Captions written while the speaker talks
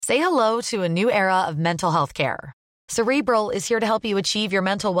Say hello to a new era of mental health care. Cerebral is here to help you achieve your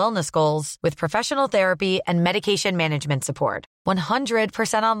mental wellness goals with professional therapy and medication management support.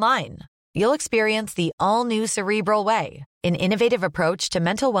 100% online. You'll experience the all-new Cerebral Way, an innovative approach to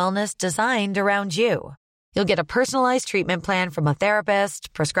mental wellness designed around you. You'll get a personalized treatment plan from a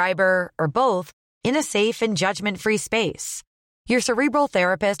therapist, prescriber, or both in a safe and judgment-free space. Your Cerebral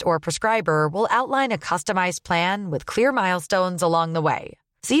therapist or prescriber will outline a customized plan with clear milestones along the way,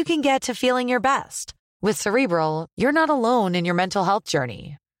 so you can get to feeling your best. With Cerebral, you're not alone in your mental health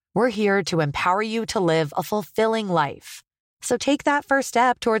journey. We're here to empower you to live a fulfilling life. So take that first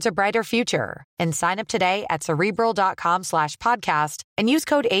step towards a brighter future and sign up today at Cerebral.com/podcast and use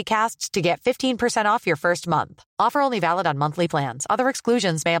code ACAST to get 15% off your first month. Offer only valid on monthly plans. Other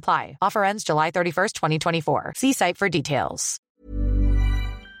exclusions may apply. Offer ends July 31st, 2024. See site for details.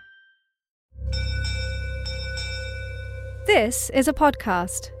 This is a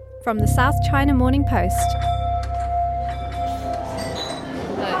podcast from the South China Morning Post.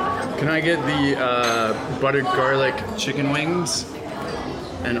 Can I get the buttered garlic chicken wings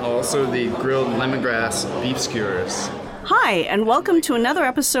and also the grilled lemongrass beef skewers? Hi, and welcome to another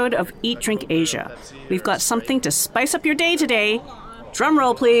episode of Eat Drink Asia. We've got something to spice up your day today. Drum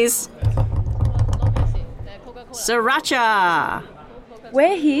roll, please. Sriracha!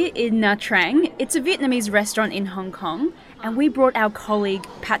 We're here in Nha Trang. It's a Vietnamese restaurant in Hong Kong, and we brought our colleague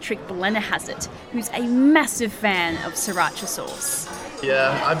Patrick Blennerhassett, who's a massive fan of sriracha sauce.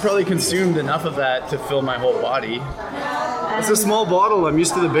 Yeah, I've probably consumed enough of that to fill my whole body. It's a small bottle. I'm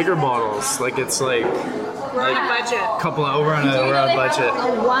used to the bigger bottles. We're on a budget. We're on a budget.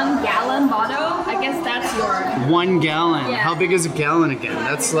 A 1 gallon bottle. I guess that's your 1 gallon. Yeah. How big is a gallon again?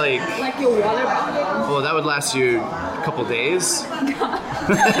 That's like your water bottle. Oh, that would last you a couple days.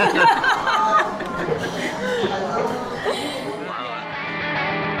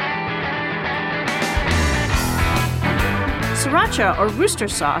 Sriracha, or rooster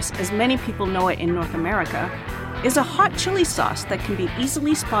sauce, as many people know it in North America, is a hot chili sauce that can be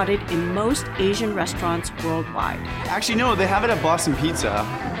easily spotted in most Asian restaurants worldwide. Actually, no, they have it at Boston Pizza,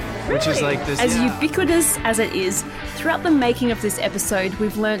 which is like this. As ubiquitous as it is, throughout the making of this episode,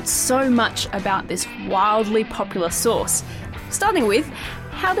 we've learnt so much about this wildly popular sauce. Starting with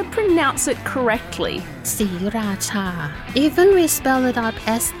how to pronounce it correctly. Sriracha. Even we spell it out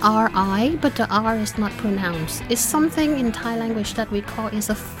S-R-I, but the R is not pronounced. It's something in Thai language that we call is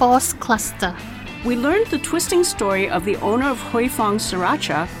a false cluster. We learned the twisting story of the owner of Hoi Fong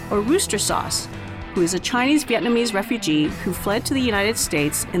Sriracha, or rooster sauce, who is a Chinese-Vietnamese refugee who fled to the United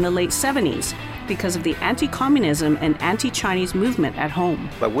States in the late 70s because of the anti-communism and anti-Chinese movement at home.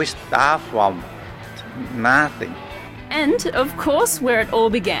 But we start from nothing. And, of course, where it all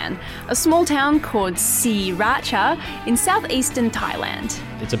began, a small town called Sriracha in southeastern Thailand.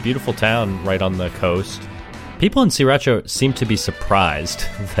 It's a beautiful town right on the coast. People in Sriracha seem to be surprised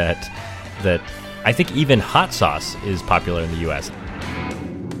that I think even hot sauce is popular in the US.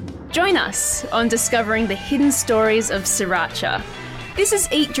 Join us on discovering the hidden stories of Sriracha. This is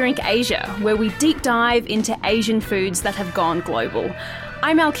Eat Drink Asia, where we deep dive into Asian foods that have gone global.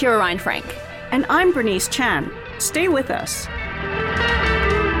 I'm Alkira Ryan Frank. And I'm Bernice Chan. Stay with us.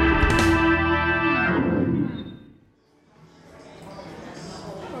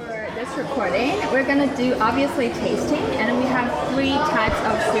 For this recording, we're going to do obviously tasting, and we have 3 types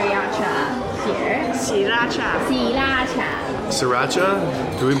of sriracha here. Sriracha. Sriracha?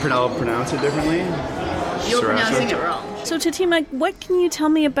 Do we pronounce it differently? You're pronouncing it wrong. So, Tatima, what can you tell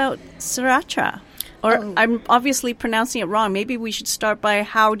me about sriracha? Or I'm obviously pronouncing it wrong. Maybe we should start by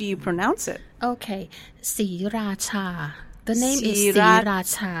how do you pronounce it? Okay, Sriracha. The name is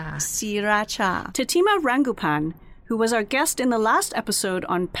Sriracha. Sriracha. Tatima Rangupan, who was our guest in the last episode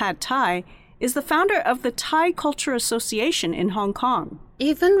on Pad Thai, is the founder of the Thai Culture Association in Hong Kong.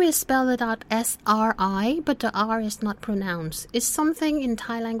 Even we spell it out S-R-I, but the R is not pronounced. It's something in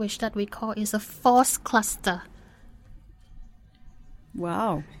Thai language that we call is a false cluster.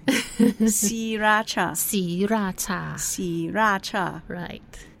 Wow. Sriracha. Sriracha. Sriracha.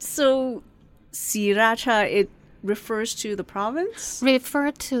 Right. So, Sriracha, it refers to the province?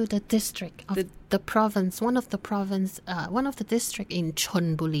 Refer to the district of the province, one of the district in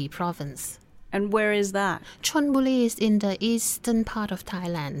Chonburi province. And where is that? Chonburi is in the eastern part of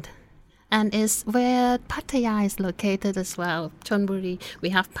Thailand. And is where Pattaya is located as well. Chonburi,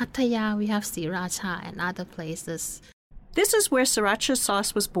 we have Pattaya, we have Sriracha and other places. This is where sriracha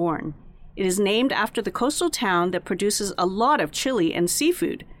sauce was born. It is named after the coastal town that produces a lot of chili and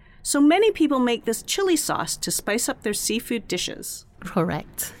seafood. So many people make this chili sauce to spice up their seafood dishes.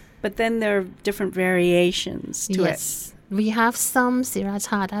 Correct. But then there are different variations to it. We have some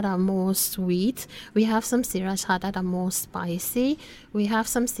sriracha that are more sweet. We have some sriracha that are more spicy. We have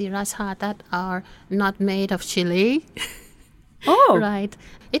some sriracha that are not made of chili. Oh. Right.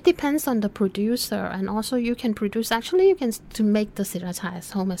 It depends on the producer, and also you can to make the sriracha at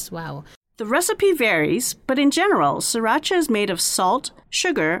home as well. The recipe varies, but in general, sriracha is made of salt,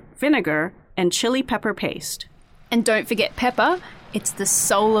 sugar, vinegar, and chili pepper paste. And don't forget pepper, it's the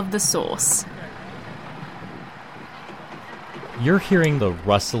soul of the sauce. You're hearing the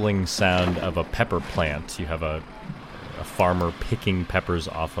rustling sound of a pepper plant. You have a farmer picking peppers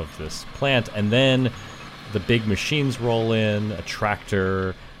off of this plant, and then the big machines roll in, a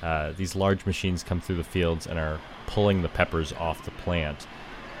tractor. These large machines come through the fields and are pulling the peppers off the plant.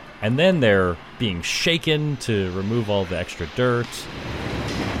 And then they're being shaken to remove all the extra dirt.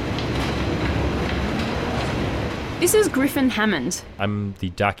 This is Griffin Hammond. I'm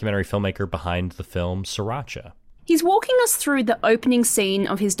the documentary filmmaker behind the film Sriracha. He's walking us through the opening scene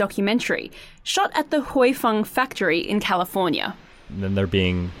of his documentary, shot at the Hoi Fong factory in California. And then they're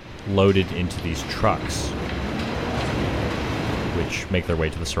being loaded into these trucks, which make their way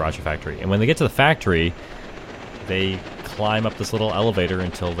to the Sriracha factory. And when they get to the factory, they climb up this little elevator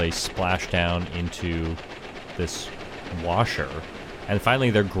until they splash down into this washer. And finally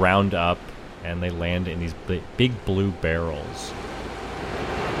they're ground up and they land in these big blue barrels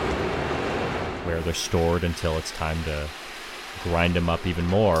where they're stored until it's time to grind them up even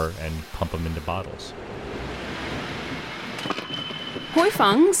more and pump them into bottles. Hoi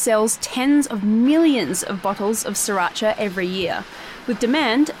Fong sells tens of millions of bottles of sriracha every year, with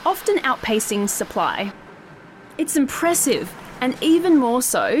demand often outpacing supply. It's impressive, and even more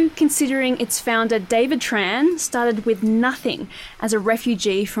so considering its founder David Tran started with nothing as a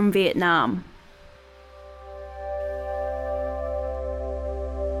refugee from Vietnam.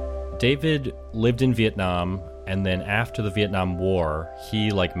 David lived in Vietnam, and then after the Vietnam War,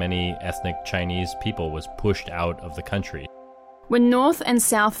 he, like many ethnic Chinese people, was pushed out of the country. When North and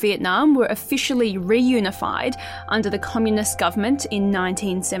South Vietnam were officially reunified under the communist government in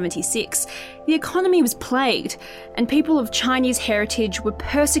 1976, the economy was plagued, and people of Chinese heritage were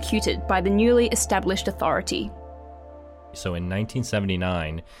persecuted by the newly established authority. So in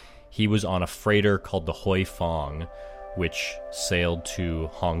 1979, he was on a freighter called the Hoi Fong, which sailed to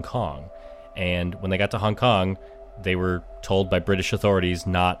Hong Kong. And when they got to Hong Kong, they were told by British authorities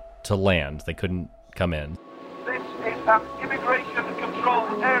not to land. They couldn't come in. This is an immigration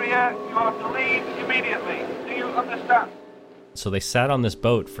control area. You are to leave immediately. Do you understand? So they sat on this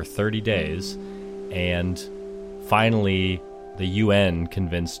boat for 30 days, and finally the UN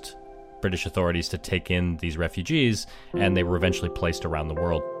convinced British authorities to take in these refugees, and they were eventually placed around the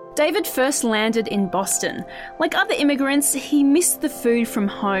world. David first landed in Boston. Like other immigrants, he missed the food from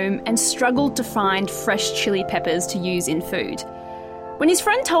home and struggled to find fresh chili peppers to use in food. When his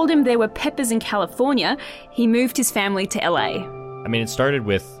friend told him there were peppers in California, he moved his family to LA. I mean, it started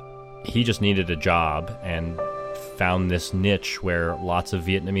with he just needed a job and found this niche where lots of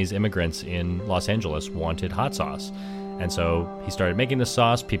Vietnamese immigrants in Los Angeles wanted hot sauce. And so he started making the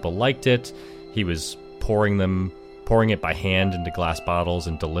sauce. People liked it. He was pouring it by hand into glass bottles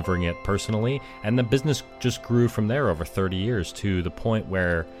and delivering it personally. And the business just grew from there over 30 years to the point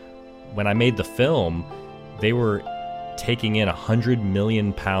where when I made the film, they were taking in 100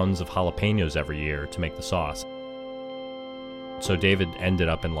 million pounds of jalapenos every year to make the sauce. So David ended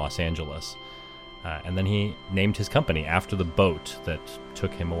up in Los Angeles. And then he named his company after the boat that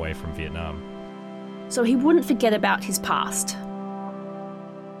took him away from Vietnam. So he wouldn't forget about his past.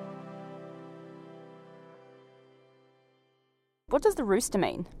 What does the rooster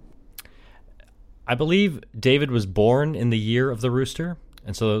mean? I believe David was born in the year of the rooster,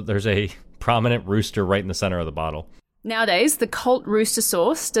 and so there's a prominent rooster right in the center of the bottle. Nowadays, the cult rooster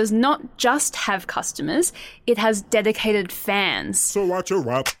sauce does not just have customers, it has dedicated fans. So watch your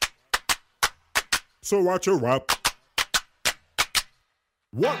rap. So watch your rap.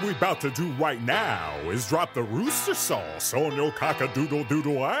 What we about to do right now is drop the rooster sauce on your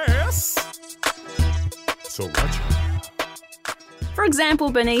cock-a-doodle-doodle ass. So watch your rap. For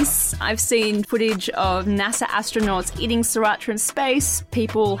example, Bernice, I've seen footage of NASA astronauts eating sriracha in space.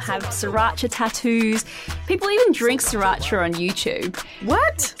 People have sriracha tattoos. People even drink sriracha on YouTube.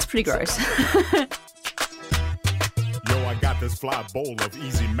 What? It's pretty gross. Yo, I got this fly bowl of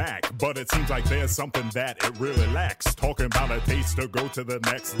Easy Mac, but it seems like there's something that it really lacks. Talking about a taste to go to the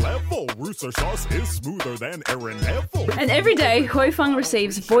next level. Rooster sauce is smoother than Aaron Neville. And every day, Hoi Fong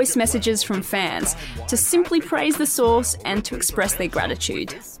receives voice messages from fans to simply praise the sauce and to express their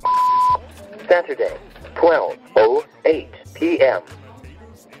gratitude. Saturday, 12:08 p.m.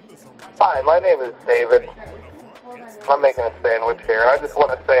 Hi, my name is David. I'm making a sandwich here, and I just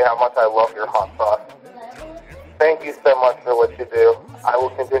want to say how much I love your hot sauce. Thank you so much for what you do. I will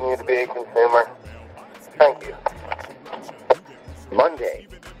continue to be a consumer. Thank you. Monday,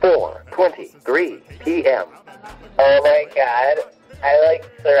 4:23 p.m. Oh my god, I like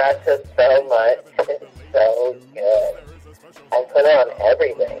sriracha so much. It's so good. I put it on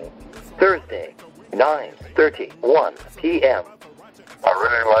everything. Thursday, 9:31 p.m. I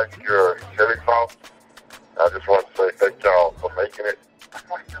really like your chili sauce. I just want to say thank y'all for making it,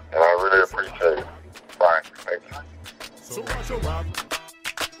 and I really appreciate it. Bye. Thank you.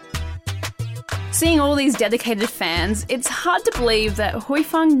 Seeing all these dedicated fans, it's hard to believe that Hui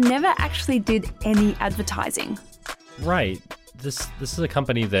Fong never actually did any advertising. Right. This is a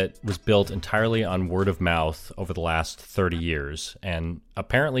company that was built entirely on word of mouth over the last 30 years, and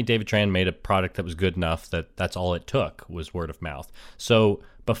apparently David Tran made a product that was good enough that that's all it took was word of mouth. So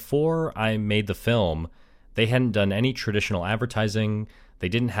before I made the film, they hadn't done any traditional advertising, they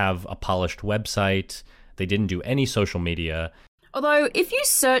didn't have a polished website, they didn't do any social media. Although, if you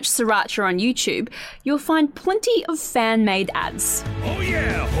search Sriracha on YouTube, you'll find plenty of fan-made ads. Oh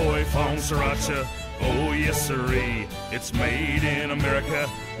yeah, Hui Fong Sriracha. Oh yes sirree, it's made in America,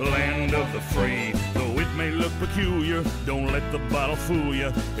 land of the free. Though it may look peculiar, don't let the bottle fool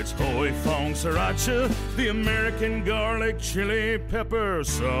you. It's Hui Fong Sriracha, the American garlic chili pepper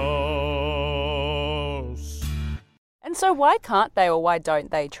sauce. And so why can't they, or why don't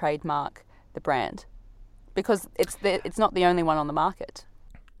they trademark the brand? Because it's not the only one on the market.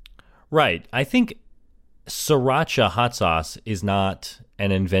 Right. I think Sriracha hot sauce is not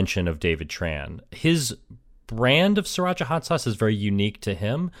an invention of David Tran. His brand of Sriracha hot sauce is very unique to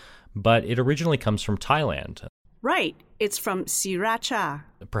him, but it originally comes from Thailand. Right. It's from Sriracha.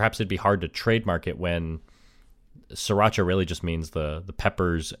 Perhaps it'd be hard to trademark it when Sriracha really just means the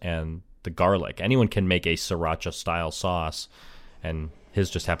peppers and the garlic. Anyone can make a Sriracha-style sauce, and his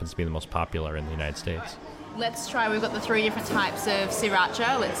just happens to be the most popular in the United States. Let's try. We've got the 3 different types of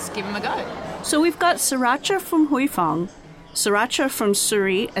sriracha. Let's give them a go. So we've got Sriracha from Hui Fong, Sriracha from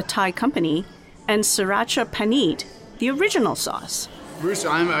Suri, a Thai company, and Sriracha Panit, the original sauce. Rooster,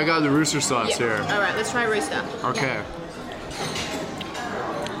 I got the rooster sauce here. All right, let's try rooster. Okay.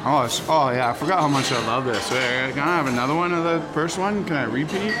 Oh yeah, I forgot how much I love this. Wait, can I have another one of the first one? Can I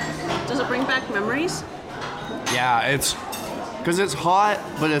repeat? Does it bring back memories? Yeah, it's because it's hot,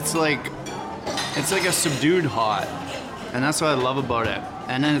 but it's like a subdued hot, and that's what I love about it.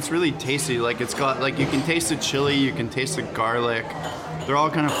 And then it's really tasty. Like it's got you can taste the chili, you can taste the garlic. They're all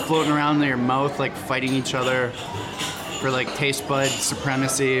kind of floating around in your mouth, like fighting each other for like taste bud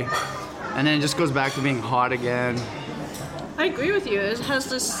supremacy. And then it just goes back to being hot again. I agree with you. It has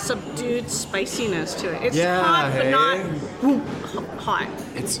this subdued spiciness to it. It's hot, but not hot.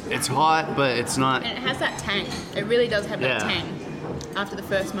 It's hot, but it's not. And it has that tang. It really does have that tang. After the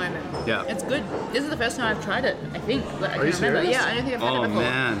first moment. Yeah. It's good. This is the first time I've tried it, I think. But I Are you can't remember. serious? Yeah, I don't think I've had it before. Oh,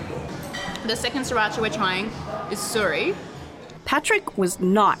 man. The second sriracha we're trying is Suri. Patrick was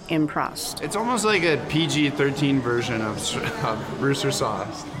not impressed. It's almost like a PG-13 version of rooster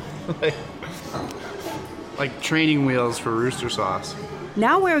sauce. like training wheels for rooster sauce.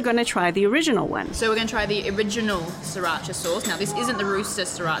 Now we're going to try the original one. So we're going to try the original sriracha sauce. Now this isn't the rooster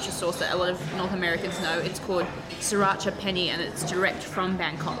sriracha sauce that a lot of North Americans know. It's called Sriracha Penny, and it's direct from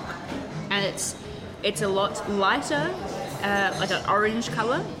Bangkok. And it's a lot lighter, like an orange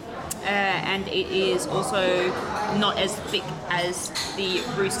color, and it is also not as thick as the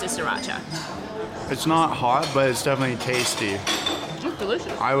rooster sriracha. It's not hot, but it's definitely tasty. It's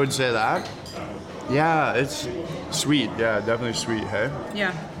delicious. I would say that. Yeah, it's sweet. Yeah, definitely sweet, hey?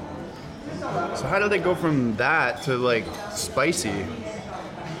 Yeah. So how do they go from that to like spicy?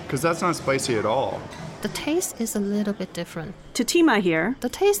 Because that's not spicy at all. The taste is a little bit different. Tatima here. The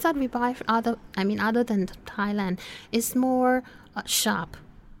taste that we buy other than Thailand is more sharp.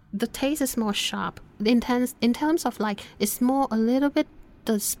 The taste is more sharp. In terms of like, it's more a little bit.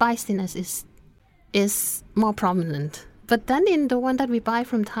 The spiciness is more prominent. But then in the one that we buy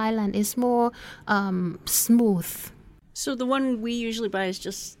from Thailand is more smooth. So the one we usually buy is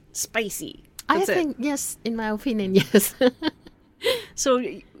just spicy. I think, yes, in my opinion, yes. So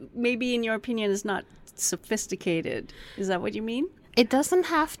maybe in your opinion it's not sophisticated. Is that what you mean? It doesn't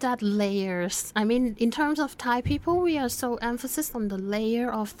have that layers. I mean, in terms of Thai people, we are so emphasis on the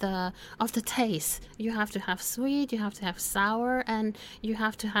layer of the taste. You have to have sweet, you have to have sour, and you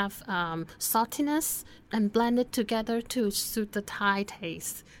have to have saltiness and blend it together to suit the Thai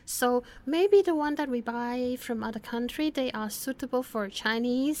taste. So maybe the one that we buy from other country, they are suitable for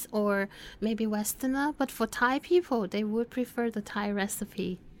Chinese or maybe Westerner, but for Thai people, they would prefer the Thai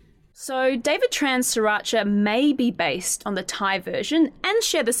recipe. So David Tran's sriracha may be based on the Thai version and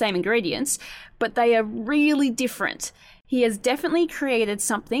share the same ingredients, but they are really different. He has definitely created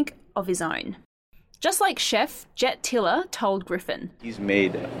something of his own. Just like chef Jet Tiller told Griffin. He's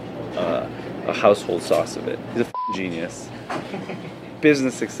made a household sauce of it. He's a genius.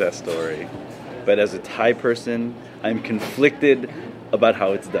 Business success story. But as a Thai person, I'm conflicted about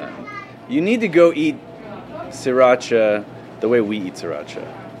how it's done. You need to go eat sriracha the way we eat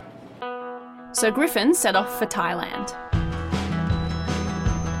sriracha. So Griffin set off for Thailand.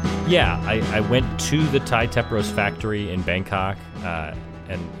 Yeah, I went to the Thai Tepros factory in Bangkok,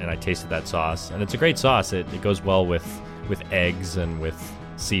 and I tasted that sauce. And it's a great sauce. It goes well with eggs and with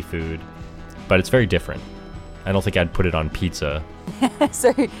seafood, but it's very different. I don't think I'd put it on pizza.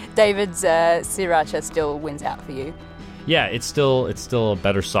 So David's sriracha still wins out for you? Yeah, it's still a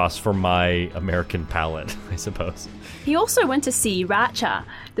better sauce for my American palate, I suppose. He also went to Sriracha,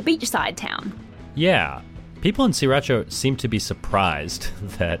 the beachside town. Yeah, people in Sriracha seem to be surprised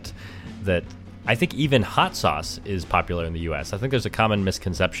that I think even hot sauce is popular in the U.S. I think there's a common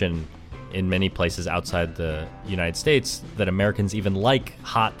misconception in many places outside the United States that Americans even like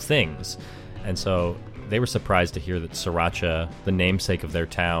hot things. And so they were surprised to hear that Sriracha, the namesake of their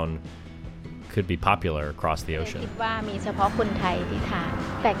town, could be popular across the ocean.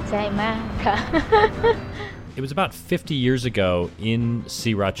 It was about 50 years ago in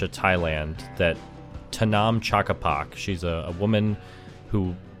Sriracha, Thailand, that Tanam Chakapak, she's a woman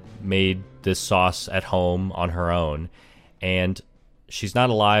who made this sauce at home on her own, and she's not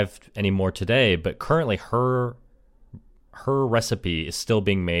alive anymore today, but currently her recipe is still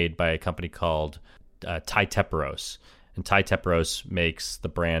being made by a company called Thai Tepros. And Thai Tepros makes the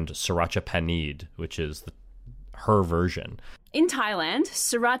brand Sriracha Panid, which is her version. In Thailand,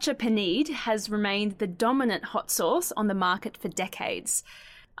 Sriracha Panid has remained the dominant hot sauce on the market for decades.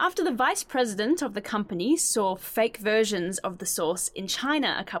 After the vice president of the company saw fake versions of the sauce in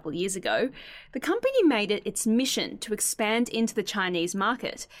China a couple years ago, the company made it its mission to expand into the Chinese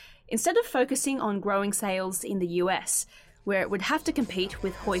market, instead of focusing on growing sales in the US, where it would have to compete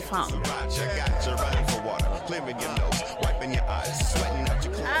with Hoi Fong.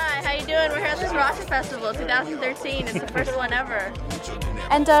 Hi, how you doing? We're here at the Sriracha Festival 2013. It's the first one ever.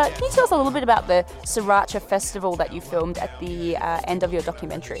 And can you tell us a little bit about the Sriracha Festival that you filmed at the end of your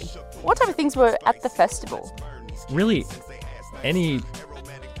documentary? What type of things were at the festival? Really,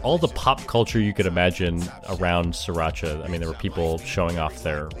 all the pop culture you could imagine around Sriracha. I mean, there were people showing off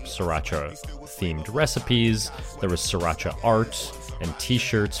their Sriracha-themed recipes. There was Sriracha art and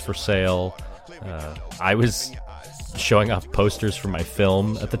T-shirts for sale. I was showing off posters for my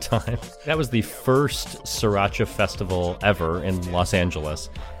film at the time. That was the first Sriracha festival ever in Los Angeles,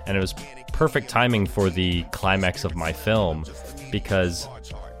 and it was perfect timing for the climax of my film because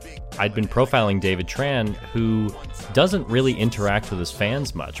I'd been profiling David Tran, who doesn't really interact with his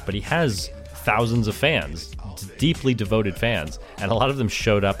fans much, but he has thousands of fans, deeply devoted fans, and a lot of them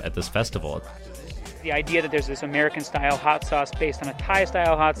showed up at this festival. The idea that there's this American-style hot sauce based on a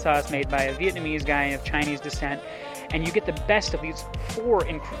Thai-style hot sauce made by a Vietnamese guy of Chinese descent, and you get the best of these four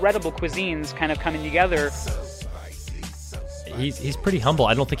incredible cuisines kind of coming together. He's pretty humble.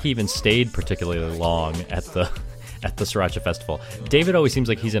 I don't think he even stayed particularly long at the Sriracha Festival. David always seems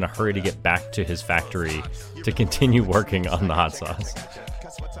like he's in a hurry to get back to his factory to continue working on the hot sauce.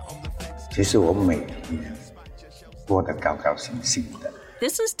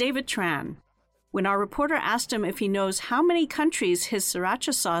 This is David Tran. When our reporter asked him if he knows how many countries his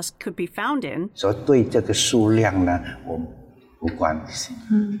sriracha sauce could be found in,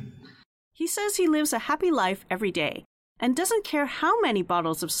 he says he lives a happy life every day and doesn't care how many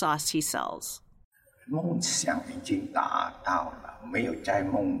bottles of sauce he sells.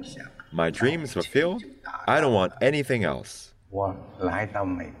 My dream is fulfilled. I don't want anything else.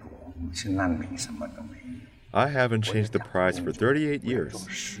 I haven't changed the price for 38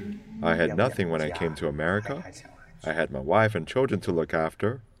 years. I had nothing when I came to America. I had my wife and children to look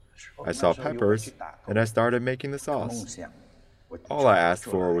after. I saw peppers, and I started making the sauce. All I asked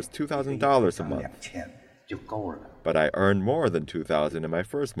for was $2,000 a month. But I earned more than $2,000 in my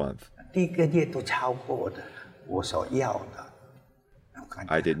first month.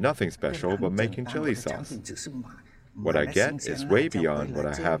 I did nothing special but making chili sauce. What I get is way beyond what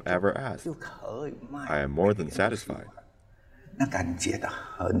I have ever asked. I am more than satisfied.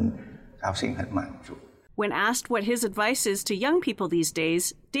 When asked what his advice is to young people these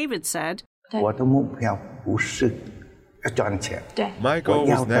days, David said, My goal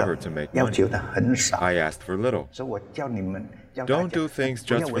was never to make money. I asked for little. Don't do things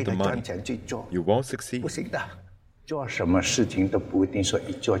just for the money. You won't succeed. 做什么事情都不一定说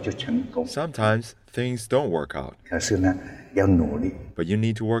一做就成功。 Sometimes things don't work out. 可是呢，要努力。 But you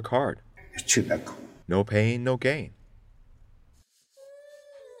need to work hard. 吃得苦。 No pain, no gain.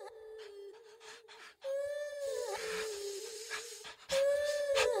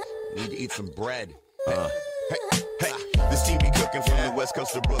 Need to eat some bread. This TV cooking from the west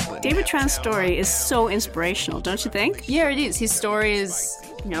coast of Brooklyn. David Tran's story is so inspirational, don't you think? Yeah, it is. His story is,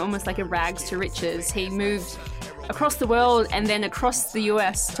 almost like a rags to riches. He moved across the world and then across the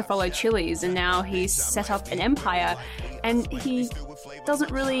US to follow Chili's, and now he's set up an empire, and he doesn't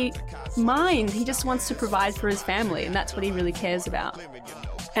really mind. He just wants to provide for his family, and that's what he really cares about.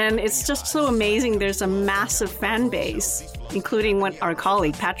 And it's just so amazing. There's a massive fan base, including our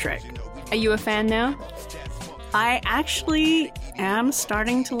colleague, Patrick. Are you a fan now? I actually am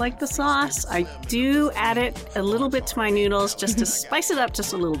starting to like the sauce. I do add it a little bit to my noodles just to spice it up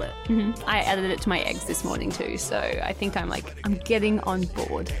just a little bit. Mm-hmm. I added it to my eggs this morning too, so I think I'm getting on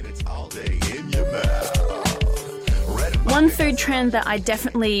board. One food trend that I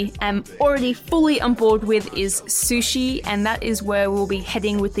definitely am already fully on board with is sushi, and that is where we'll be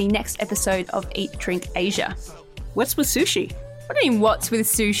heading with the next episode of Eat, Drink, Asia. What's with sushi? What do you mean, what's with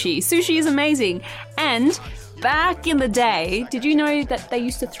sushi? Sushi is amazing. And back in the day, did you know that they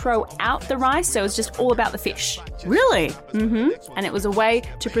used to throw out the rice, so it was just all about the fish? Really? Mm-hmm. And it was a way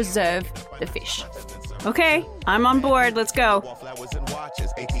to preserve the fish. Okay, I'm on board. Let's go.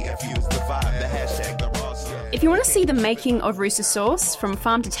 If you want to see the making of Rooster Sauce from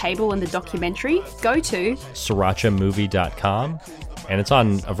farm to table in the documentary, go to srirachamovie.com, and it's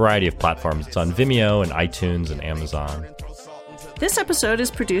on a variety of platforms. It's on Vimeo and iTunes and Amazon. This episode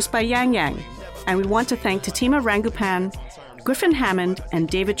is produced by Yang Yang, and we want to thank Tatima Rangupan, Griffin Hammond, and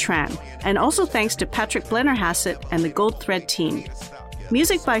David Tran, and also thanks to Patrick Blennerhassett and the Gold Thread team.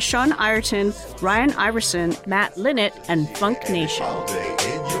 Music by Sean Ireton, Ryan Iverson, Matt Linnett, and Funk Nation.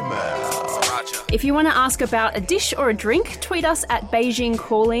 If you want to ask about a dish or a drink, tweet us at Beijing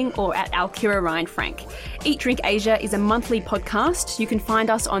Calling or at Alkira Ryan Frank. Eat Drink Asia is a monthly podcast. You can find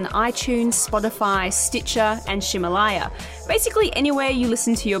us on iTunes, Spotify, Stitcher, and Shimalaya. Basically anywhere you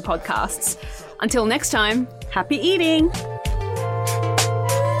listen to your podcasts. Until next time, happy eating!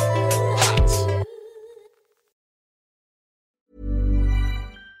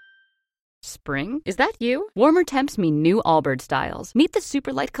 Spring? Is that you? Warmer temps mean new Allbirds styles. Meet the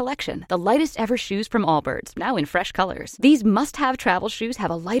Superlight Collection, the lightest ever shoes from Allbirds, now in fresh colors. These must-have travel shoes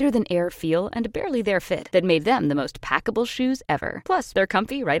have a lighter-than-air feel and a barely-there fit that made them the most packable shoes ever. Plus, they're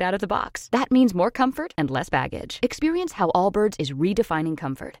comfy right out of the box. That means more comfort and less baggage. Experience how Allbirds is redefining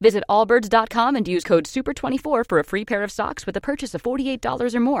comfort. Visit allbirds.com and use code SUPER24 for a free pair of socks with a purchase of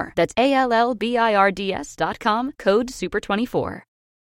 $48 or more. That's ALLBIRDS.com, code SUPER24.